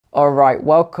All right,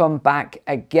 welcome back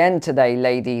again today,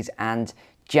 ladies and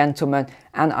gentlemen.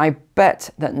 And I bet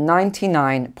that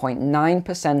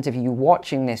 99.9% of you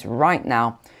watching this right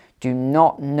now do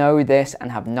not know this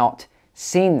and have not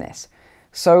seen this.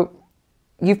 So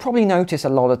you've probably noticed a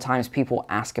lot of times people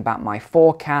ask about my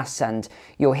forecasts, and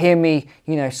you'll hear me,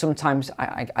 sometimes,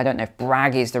 I don't know if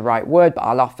brag is the right word, but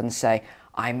I'll often say,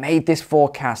 I made this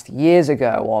forecast years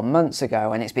ago or months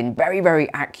ago, and it's been very,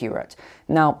 very accurate.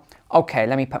 Now, okay,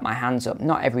 let me put my hands up.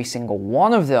 Not every single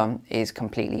one of them is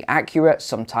completely accurate.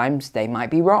 Sometimes they might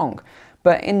be wrong,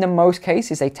 but in the most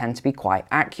cases, they tend to be quite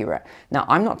accurate. Now,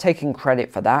 I'm not taking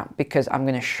credit for that because I'm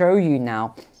going to show you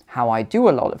now how I do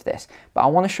a lot of this, but I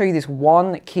want to show you this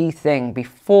one key thing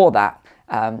before that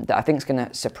that I think is going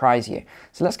to surprise you.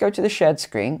 So let's go to the shared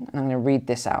screen, and I'm going to read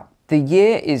this out. The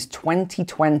year is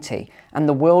 2020, and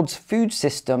the world's food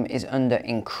system is under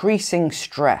increasing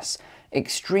stress.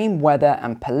 Extreme weather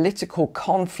and political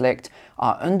conflict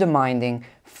are undermining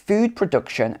food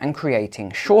production and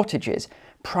creating shortages.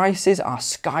 Prices are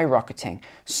skyrocketing.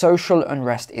 Social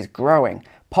unrest is growing.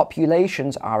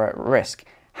 Populations are at risk.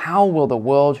 How will the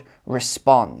world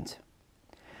respond?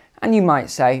 And you might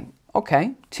say,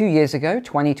 okay, 2 years ago,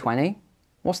 2020,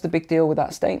 what's the big deal with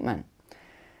that statement?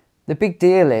 The big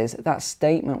deal is that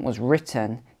statement was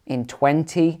written in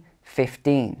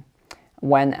 2015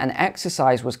 when an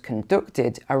exercise was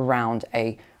conducted around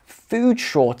a food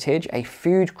shortage, a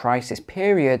food crisis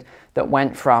period that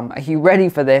went from, are you ready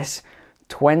for this,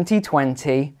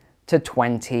 2020 to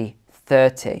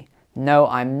 2030. No,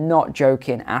 I'm not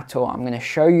joking at all. I'm going to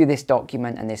show you this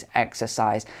document and this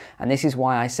exercise. And this is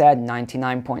why I said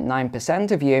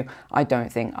 99.9% of you, I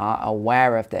don't think, are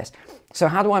aware of this. So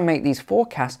how do I make these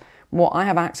forecasts? Well, I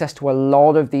have access to a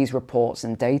lot of these reports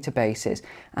and databases,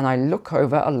 and I look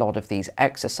over a lot of these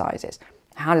exercises.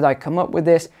 How did I come up with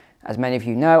this? As many of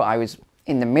you know, I was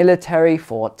in the military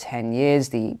for 10 years,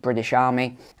 the British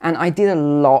Army, and I did a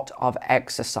lot of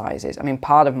exercises. I mean,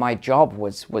 part of my job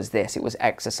was this, it was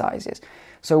exercises.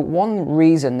 So one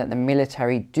reason that the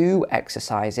military do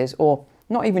exercises, or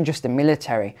not even just the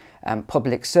military,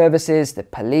 public services, the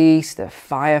police, the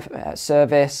fire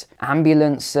service,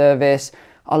 ambulance service,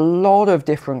 a lot of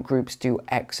different groups do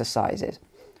exercises.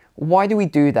 Why do we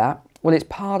do that? Well, it's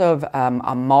part of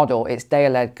a model. It's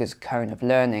Dale Edgar's cone of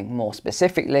learning more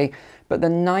specifically, but the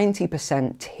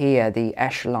 90% tier, the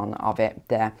echelon of it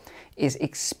there, is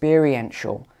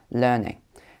experiential learning.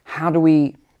 How do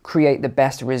we create the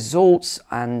best results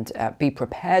and be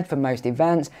prepared for most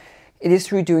events? It is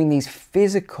through doing these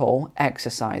physical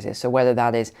exercises. So whether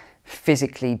that is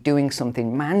physically doing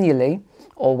something manually,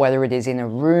 or whether it is in a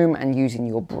room and using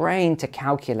your brain to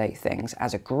calculate things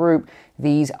as a group,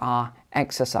 these are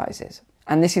exercises.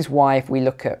 And this is why if we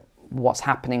look at what's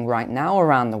happening right now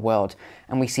around the world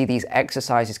and we see these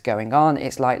exercises going on,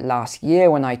 it's like last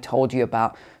year when I told you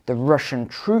about the Russian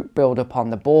troop buildup on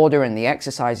the border and the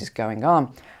exercises going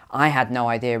on. I had no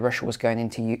idea Russia was going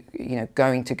to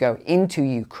go into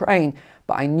Ukraine,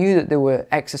 but I knew that there were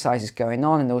exercises going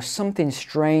on and there was something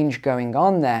strange going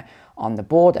on there on the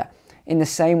border. In the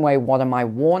same way, what am I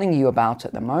warning you about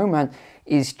at the moment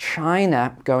is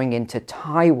China going into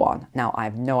Taiwan. Now, I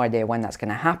have no idea when that's going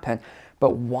to happen,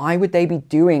 but why would they be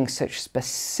doing such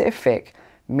specific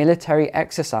military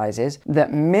exercises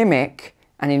that mimic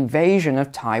an invasion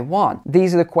of Taiwan?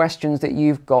 These are the questions that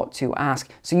you've got to ask.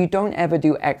 So you don't ever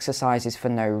do exercises for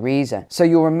no reason. So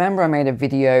you'll remember I made a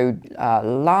video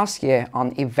last year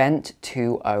on Event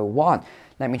 201.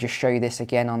 Let me just show you this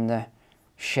again on the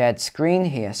shared screen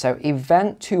here. So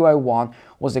Event 201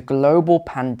 was a global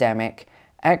pandemic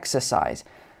exercise.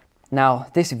 Now,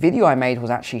 this video I made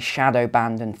was actually shadow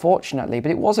banned, unfortunately,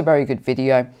 but it was a very good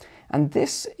video. And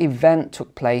this event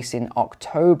took place in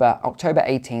October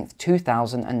 18th,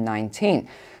 2019.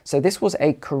 So this was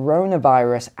a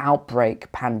coronavirus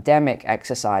outbreak pandemic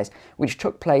exercise, which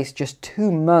took place just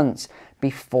 2 months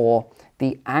before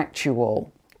the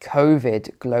actual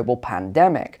COVID global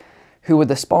pandemic. Who were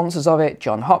the sponsors of it?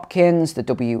 Johns Hopkins, the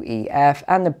WEF,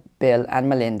 and the Bill and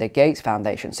Melinda Gates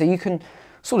Foundation. So you can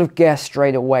sort of guess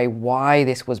straight away why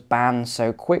this was banned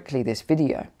so quickly, this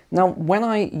video. Now, when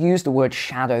I use the word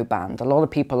shadow banned, a lot of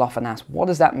people often ask, what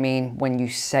does that mean when you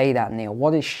say that, Neil?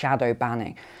 What is shadow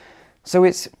banning? So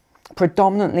it's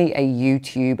predominantly a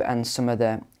YouTube and some of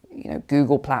the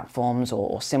Google platforms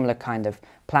or similar kind of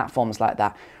platforms like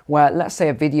that, where let's say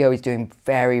a video is doing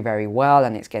very, very well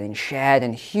and it's getting shared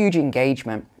and huge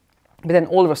engagement, but then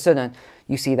all of a sudden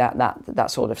you see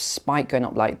that sort of spike going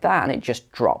up like that, and it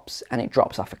just drops, and it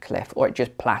drops off a cliff, or it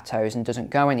just plateaus and doesn't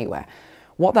go anywhere.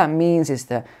 What that means is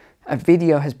that a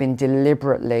video has been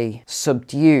deliberately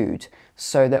subdued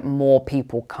so that more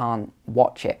people can't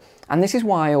watch it. And this is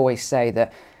why I always say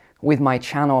that with my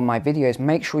channel and my videos,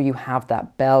 make sure you have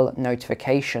that bell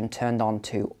notification turned on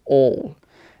to all.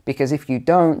 Because if you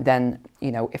don't, then,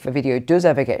 you know, if a video does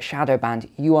ever get shadow banned,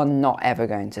 you are not ever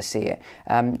going to see it.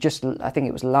 I think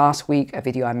it was last week, a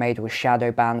video I made was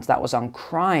shadow banned. That was on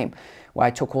crime, where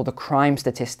I took all the crime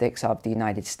statistics of the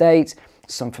United States,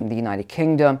 some from the United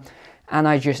Kingdom, and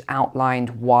I just outlined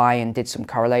why and did some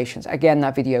correlations. Again,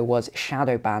 that video was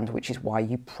shadow banned, which is why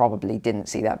you probably didn't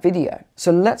see that video.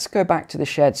 So let's go back to the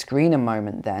shared screen a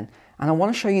moment then. And I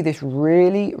want to show you this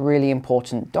really, really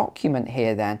important document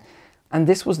here then. And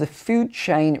this was the Food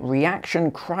Chain Reaction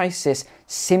Crisis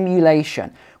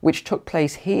Simulation, which took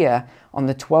place here on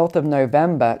the 12th of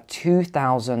November,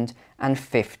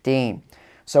 2015.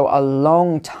 So a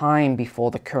long time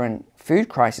before the current food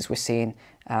crisis we're seeing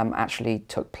actually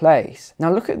took place.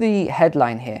 Now look at the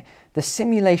headline here. The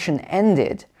simulation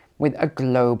ended with a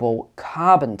global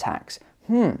carbon tax.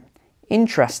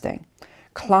 Interesting.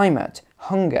 Climate,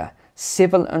 hunger,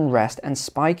 civil unrest, and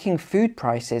spiking food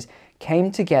prices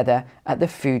came together at the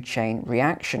food chain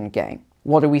reaction game.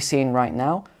 What are we seeing right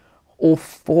now? All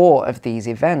 4 of these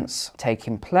events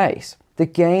taking place. The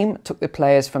game took the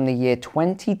players from the year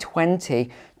 2020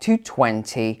 to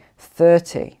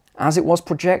 2030. As it was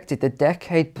projected, the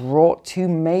decade brought 2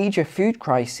 major food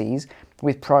crises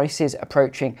with prices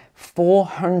approaching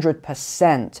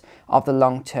 400% of the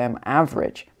long-term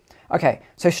average. Okay,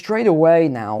 so straight away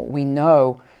now we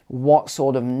know what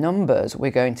sort of numbers we're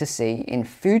going to see in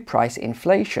food price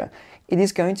inflation. It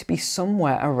is going to be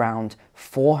somewhere around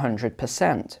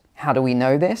 400%. How do we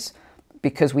know this?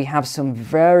 Because we have some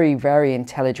very, very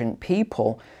intelligent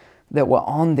people that were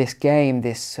on this game,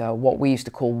 this what we used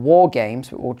to call war games,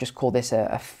 but we'll just call this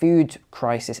a food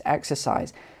crisis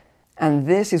exercise. And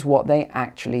this is what they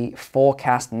actually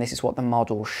forecast, and this is what the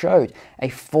model showed, a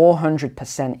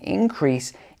 400%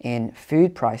 increase in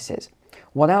food prices.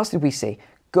 What else did we see?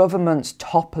 Governments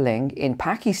toppling in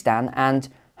Pakistan and,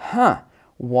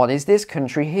 what is this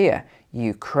country here?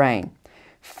 Ukraine.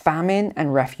 Famine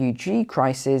and refugee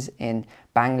crisis in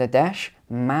Bangladesh,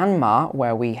 Myanmar,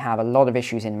 where we have a lot of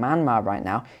issues in Myanmar right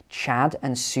now, Chad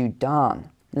and Sudan.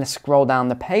 Let's scroll down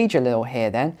the page a little here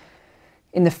then.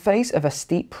 In the face of a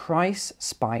steep price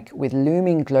spike with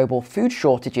looming global food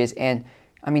shortages in,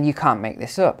 you can't make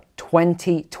this up,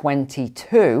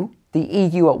 2022, the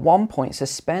EU at one point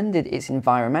suspended its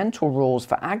environmental rules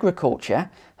for agriculture,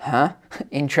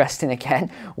 interesting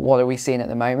again, what are we seeing at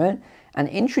the moment, and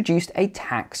introduced a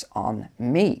tax on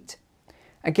meat.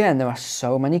 Again, there are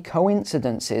so many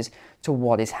coincidences to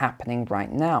what is happening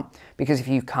right now, because if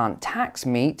you can't tax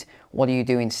meat, what do you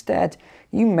do instead?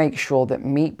 You make sure that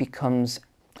meat becomes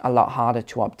a lot harder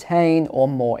to obtain or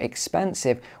more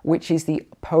expensive, which is the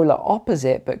polar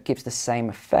opposite but gives the same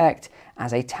effect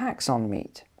as a tax on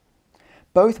meat.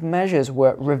 Both measures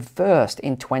were reversed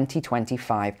in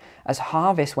 2025 as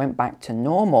harvest went back to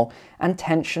normal and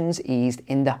tensions eased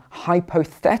in the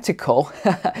hypothetical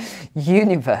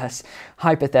universe.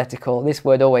 Hypothetical, this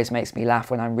word always makes me laugh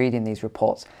when I'm reading these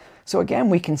reports. So again,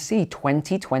 we can see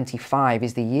 2025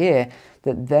 is the year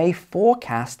that they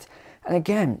forecast. And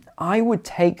again, I would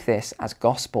take this as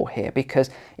gospel here, because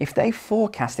if they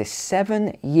forecast this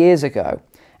 7 years ago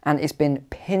and it's been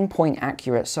pinpoint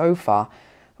accurate so far,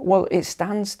 well, it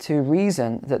stands to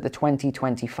reason that the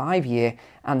 2025 year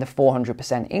and the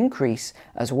 400% increase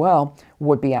as well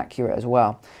would be accurate as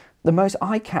well. The most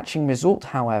eye-catching result,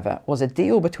 however, was a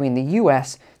deal between the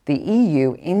US, the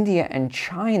EU, India and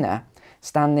China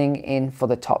standing in for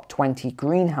the top 20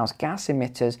 greenhouse gas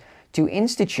emitters to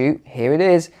institute, here it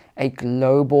is, a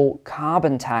global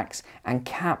carbon tax and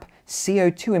cap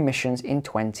CO2 emissions in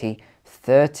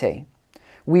 2030.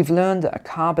 We've learned that a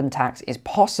carbon tax is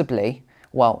possibly,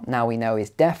 well, now we know is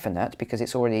definite because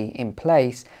it's already in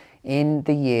place, in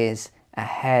the years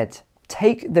ahead.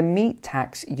 Take the meat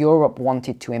tax Europe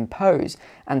wanted to impose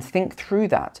and think through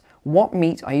that. What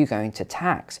meat are you going to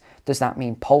tax? Does that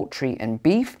mean poultry and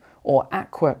beef or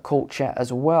aquaculture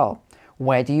as well?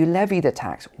 Where do you levy the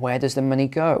tax? Where does the money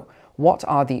go? What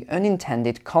are the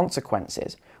unintended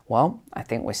consequences? Well, I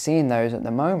think we're seeing those at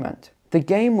the moment. The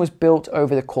game was built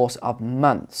over the course of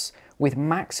months, with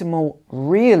maximal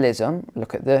realism,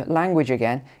 look at the language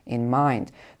again, in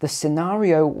mind. The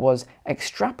scenario was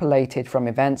extrapolated from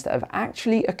events that have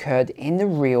actually occurred in the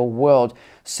real world,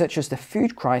 such as the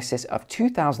food crisis of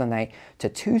 2008 to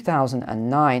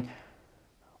 2009,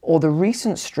 or the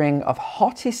recent string of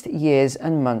hottest years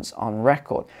and months on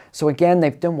record. So again,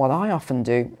 they've done what I often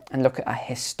do and look at a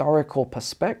historical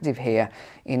perspective here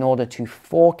in order to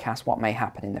forecast what may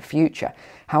happen in the future.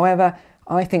 However,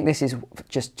 I think this is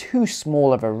just too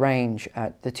small of a range.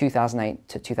 The 2008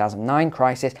 to 2009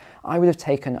 crisis, I would have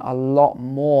taken a lot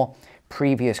more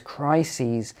previous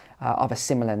crises of a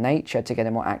similar nature to get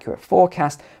a more accurate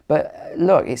forecast, but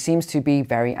look, it seems to be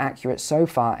very accurate so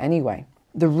far anyway.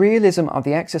 The realism of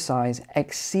the exercise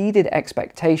exceeded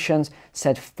expectations,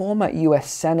 said former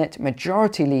US Senate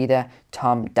Majority Leader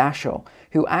Tom Daschle,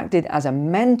 who acted as a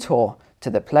mentor to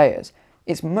the players.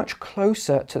 It's much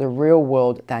closer to the real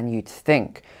world than you'd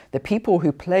think. The people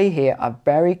who play here are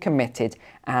very committed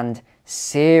and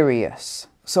serious.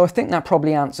 So I think that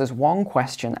probably answers one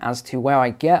question as to where I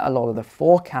get a lot of the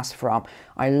forecasts from.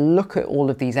 I look at all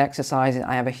of these exercises.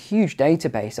 I have a huge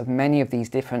database of many of these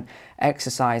different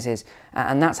exercises,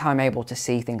 and that's how I'm able to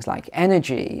see things like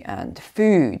energy and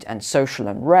food and social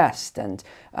unrest and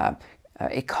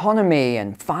economy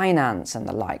and finance and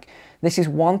the like. This is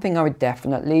one thing I would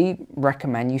definitely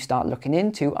recommend you start looking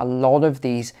into, a lot of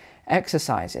these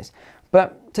exercises.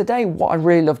 But today, what I'd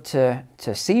really love to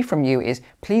see from you is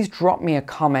please drop me a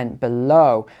comment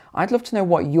below. I'd love to know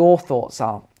what your thoughts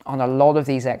are on a lot of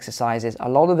these exercises, a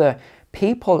lot of the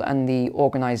people and the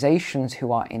organizations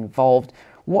who are involved.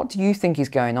 What do you think is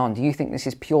going on? Do you think this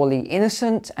is purely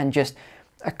innocent and just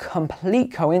a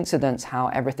complete coincidence how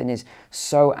everything is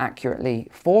so accurately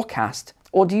forecast?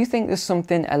 Or do you think there's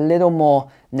something a little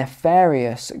more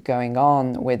nefarious going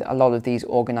on with a lot of these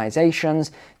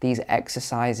organizations, these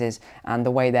exercises, and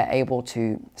the way they're able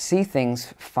to see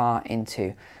things far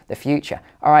into the future?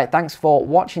 All right, thanks for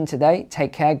watching today.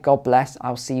 Take care. God bless.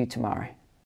 I'll see you tomorrow.